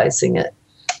realizing it.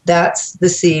 That's the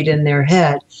seed in their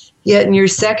head. Yet in your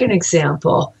second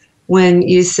example, when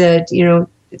you said,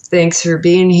 thanks for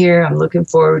being here, I'm looking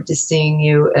forward to seeing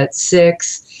you at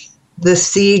 6, the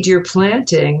seed you're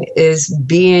planting is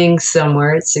being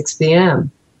somewhere at 6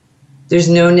 p.m. There's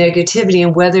no negativity,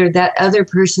 and whether that other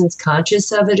person's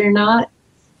conscious of it or not,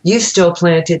 you've still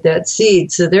planted that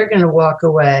seed. So they're going to walk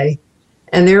away,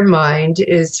 and their mind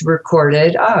is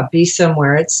recorded, be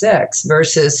somewhere at 6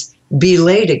 versus be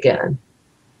late again.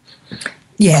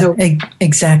 Yeah, so,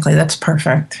 exactly. That's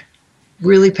perfect.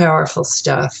 Really powerful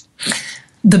stuff.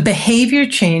 The behavior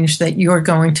change that you're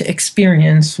going to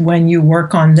experience when you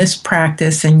work on this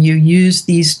practice and you use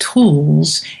these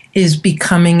tools is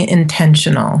becoming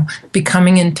intentional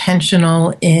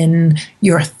in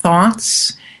your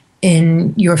thoughts,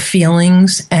 in your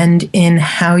feelings, and in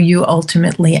how you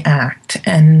ultimately act.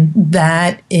 And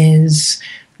that is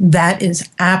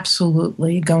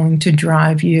absolutely going to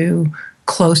drive you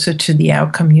closer to the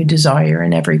outcome you desire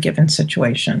in every given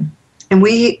situation. And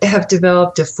we have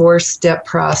developed a 4-step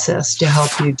process to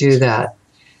help you do that.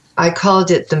 I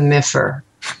called it the MIFR.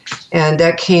 And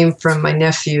that came from my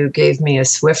nephew gave me a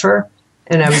Swiffer,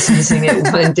 and I was using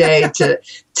it one day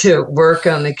to work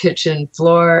on the kitchen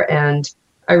floor. And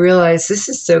I realized this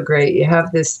is so great. You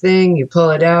have this thing, you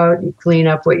pull it out, you clean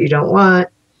up what you don't want,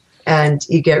 and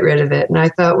you get rid of it. And I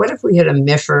thought, what if we had a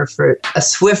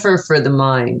Swiffer for the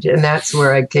mind? And that's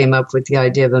where I came up with the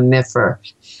idea of a MIFR.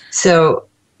 So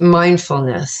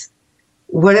mindfulness.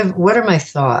 What are my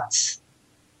thoughts?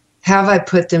 Have I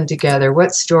put them together?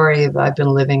 What story have I been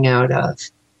living out of?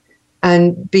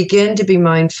 And begin to be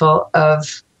mindful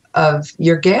of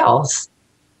your gals.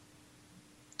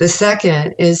 The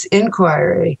second is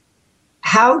inquiry.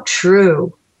 How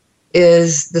true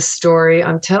is the story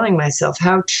I'm telling myself?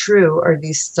 How true are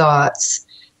these thoughts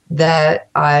that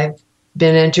I've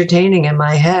been entertaining in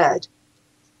my head?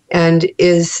 And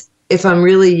if I'm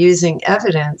really using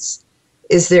evidence,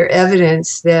 is there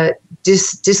evidence that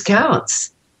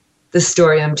discounts the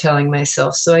story I'm telling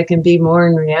myself so I can be more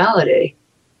in reality?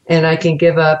 And I can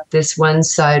give up this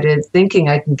one-sided thinking.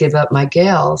 I can give up my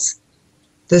gals.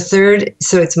 The third,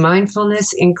 so it's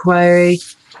mindfulness, inquiry,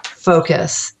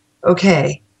 focus.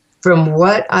 Okay, from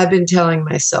what I've been telling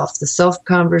myself, the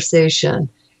self-conversation,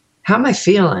 how am I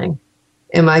feeling?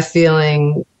 Am I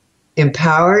feeling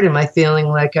empowered? Am I feeling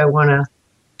like I want to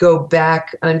go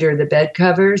back under the bed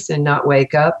covers and not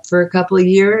wake up for a couple of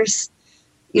years?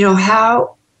 You know,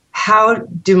 how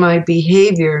do my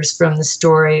behaviors from the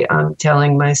story I'm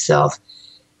telling myself,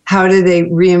 how do they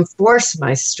reinforce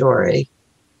my story?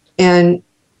 And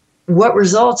what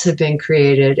results have been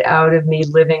created out of me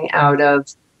living out of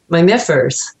my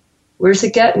MIFRs? Where's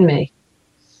it getting me?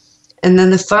 And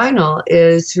then the final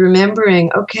is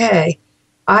remembering, okay,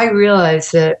 I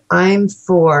realize that I'm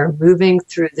for moving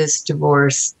through this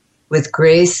divorce with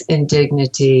grace and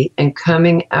dignity and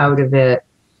coming out of it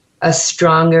a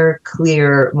stronger,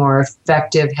 clearer, more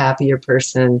effective, happier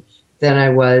person than I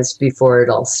was before it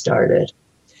all started.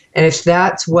 And if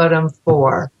that's what I'm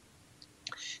for,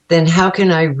 then how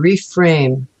can I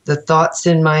reframe the thoughts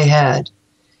in my head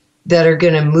that are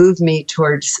going to move me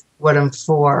towards what I'm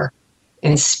for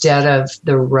instead of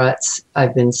the ruts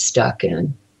I've been stuck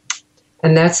in?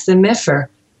 And that's the MIFR.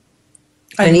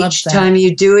 And each time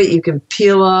you do it, you can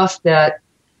peel off that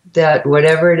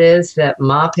whatever it is, that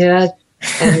mop head,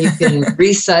 and you can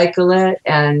recycle it,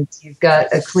 and you've got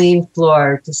a clean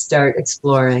floor to start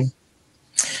exploring.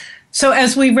 So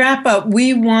as we wrap up,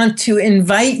 we want to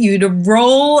invite you to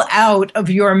roll out of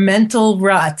your mental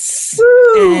ruts.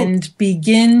 Woo! And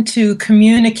begin to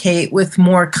communicate with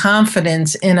more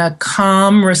confidence in a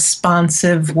calm,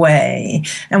 responsive way.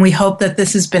 And we hope that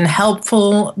this has been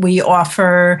helpful. We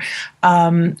offer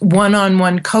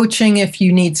one-on-one coaching. If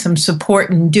you need some support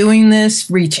in doing this,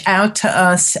 reach out to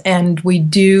us. And we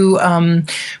do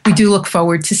look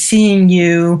forward to seeing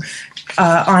you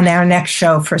on our next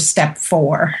show for Step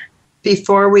 4.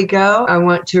 Before we go, I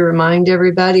want to remind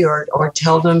everybody or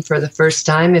tell them for the first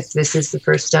time, if this is the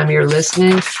first time you're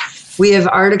listening, we have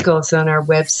articles on our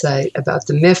website about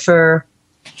the MIFR,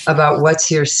 about What's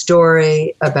Your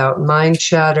Story, about Mind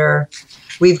Chatter.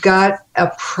 We've got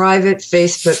a private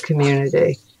Facebook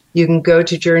community. You can go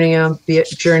to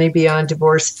Journey Beyond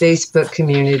Divorce Facebook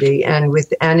community, and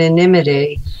with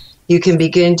anonymity, you can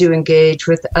begin to engage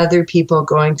with other people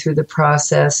going through the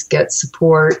process, get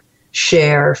support,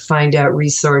 share, find out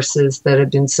resources that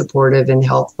have been supportive and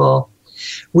helpful.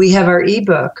 We have our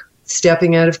ebook,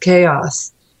 Stepping Out of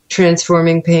Chaos,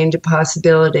 Transforming Pain to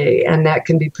Possibility, and that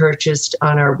can be purchased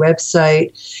on our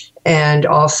website and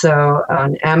also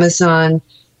on Amazon.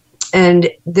 And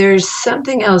there's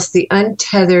something else, The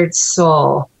Untethered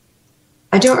Soul.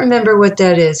 I don't remember what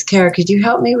that is. Kara, could you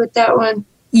help me with that one?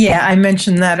 Yeah, I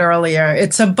mentioned that earlier.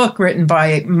 It's a book written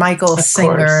by Michael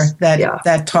Singer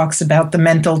that talks about the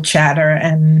mental chatter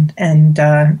and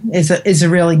is a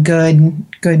really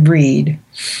good read.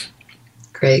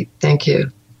 Great, thank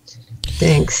you.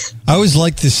 Thanks. I always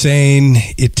like the saying,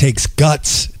 "It takes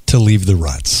guts to leave the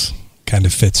ruts." Kind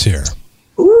of fits here.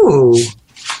 Ooh,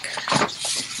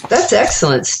 that's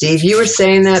excellent, Steve. You were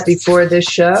saying that before this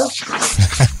show.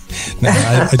 No,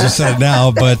 I just said it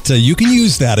now, but you can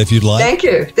use that if you'd like. Thank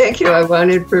you. I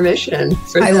wanted permission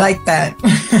for that. I like that.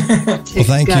 Well,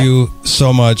 thank you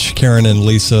so much, Karen and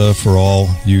Lisa, for all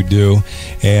you do.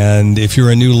 And if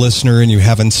you're a new listener and you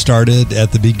haven't started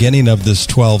at the beginning of this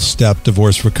 12-step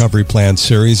divorce recovery plan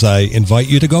series, I invite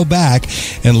you to go back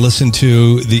and listen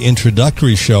to the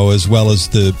introductory show as well as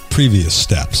the previous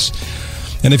steps.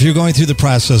 And if you're going through the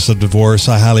process of divorce,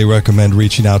 I highly recommend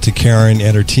reaching out to Karen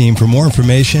and her team for more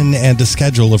information and to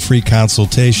schedule a free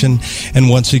consultation. And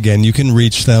once again, you can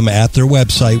reach them at their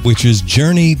website, which is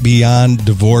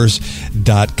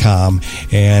JourneyBeyondDivorce.com.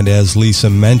 And as Lisa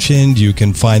mentioned, you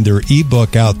can find their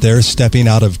ebook out there, Stepping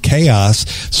Out of Chaos,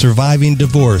 Surviving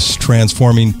Divorce,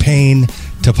 Transforming Pain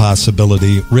to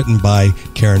Possibility, written by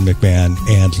Karen McMahon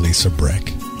and Lisa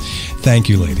Brick. Thank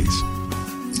you, ladies.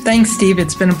 Thanks, Steve.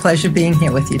 It's been a pleasure being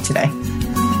here with you today.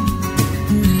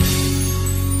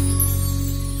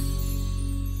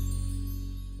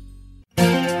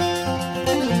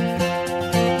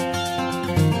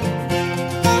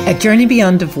 At Journey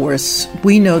Beyond Divorce,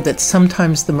 we know that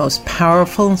sometimes the most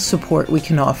powerful support we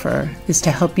can offer is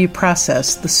to help you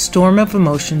process the storm of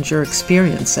emotions you're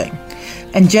experiencing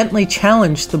and gently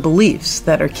challenge the beliefs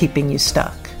that are keeping you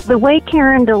stuck. The way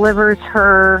Karen delivers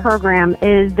her program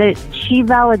is that she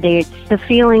validates the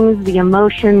feelings, the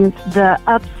emotions, the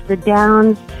ups, the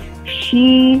downs.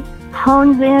 She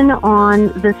hones in on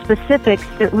the specifics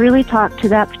that really talk to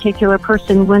that particular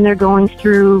person when they're going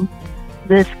through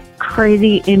this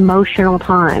crazy emotional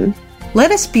time.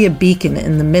 Let us be a beacon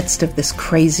in the midst of this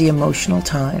crazy emotional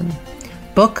time.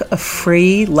 Book a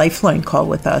free Lifeline call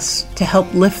with us to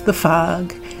help lift the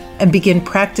fog and begin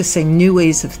practicing new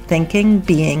ways of thinking,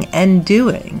 being, and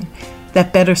doing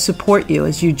that better support you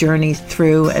as you journey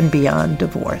through and beyond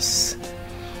divorce.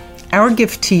 Our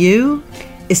gift to you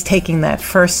is taking that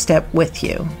first step with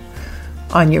you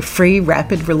on your free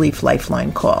Rapid Relief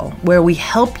Lifeline call, where we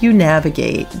help you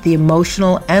navigate the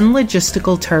emotional and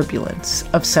logistical turbulence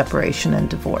of separation and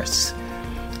divorce.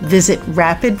 Visit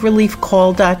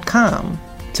rapidreliefcall.com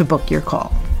to book your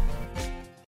call.